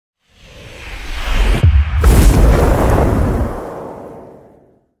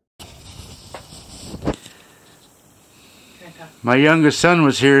My youngest son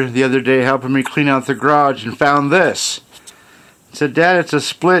was here the other day helping me clean out the garage and found this. He said, "Dad, it's a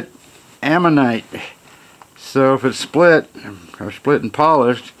split ammonite." So if it's split, or split and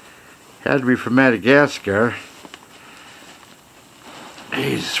polished, it had to be from Madagascar.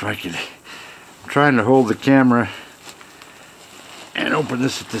 Jesus, I'm trying to hold the camera and open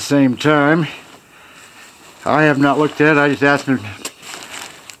this at the same time. I have not looked at it. I just asked him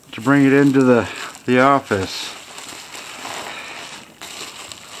to bring it into the office.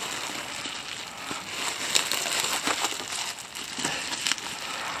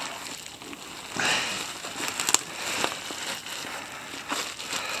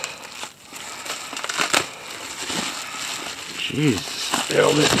 Jesus,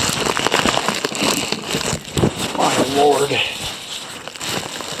 build it. My Lord.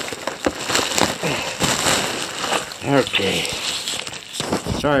 Okay.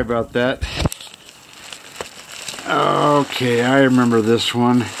 Sorry about that. Okay, I remember this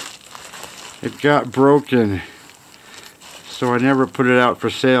one. It got broken, so I never put it out for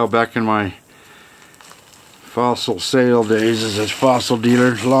sale back in my fossil sale days as a fossil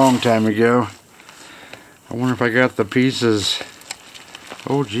dealer a long time ago. I wonder if I got the pieces.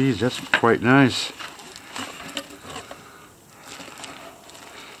 Oh geez, that's quite nice.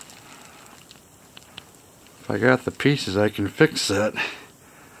 If I got the pieces, I can fix that.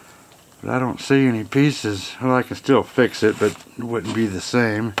 But I don't see any pieces. Well, I can still fix it, but it wouldn't be the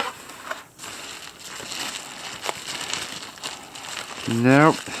same.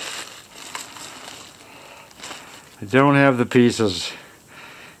 Nope. I don't have the pieces.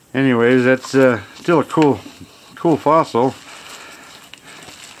 Anyways, that's still a cool fossil.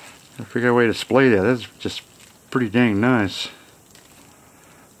 I figure out a way to display that. That's just pretty dang nice.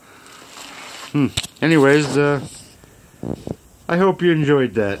 Anyways, I hope you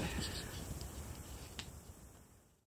enjoyed that.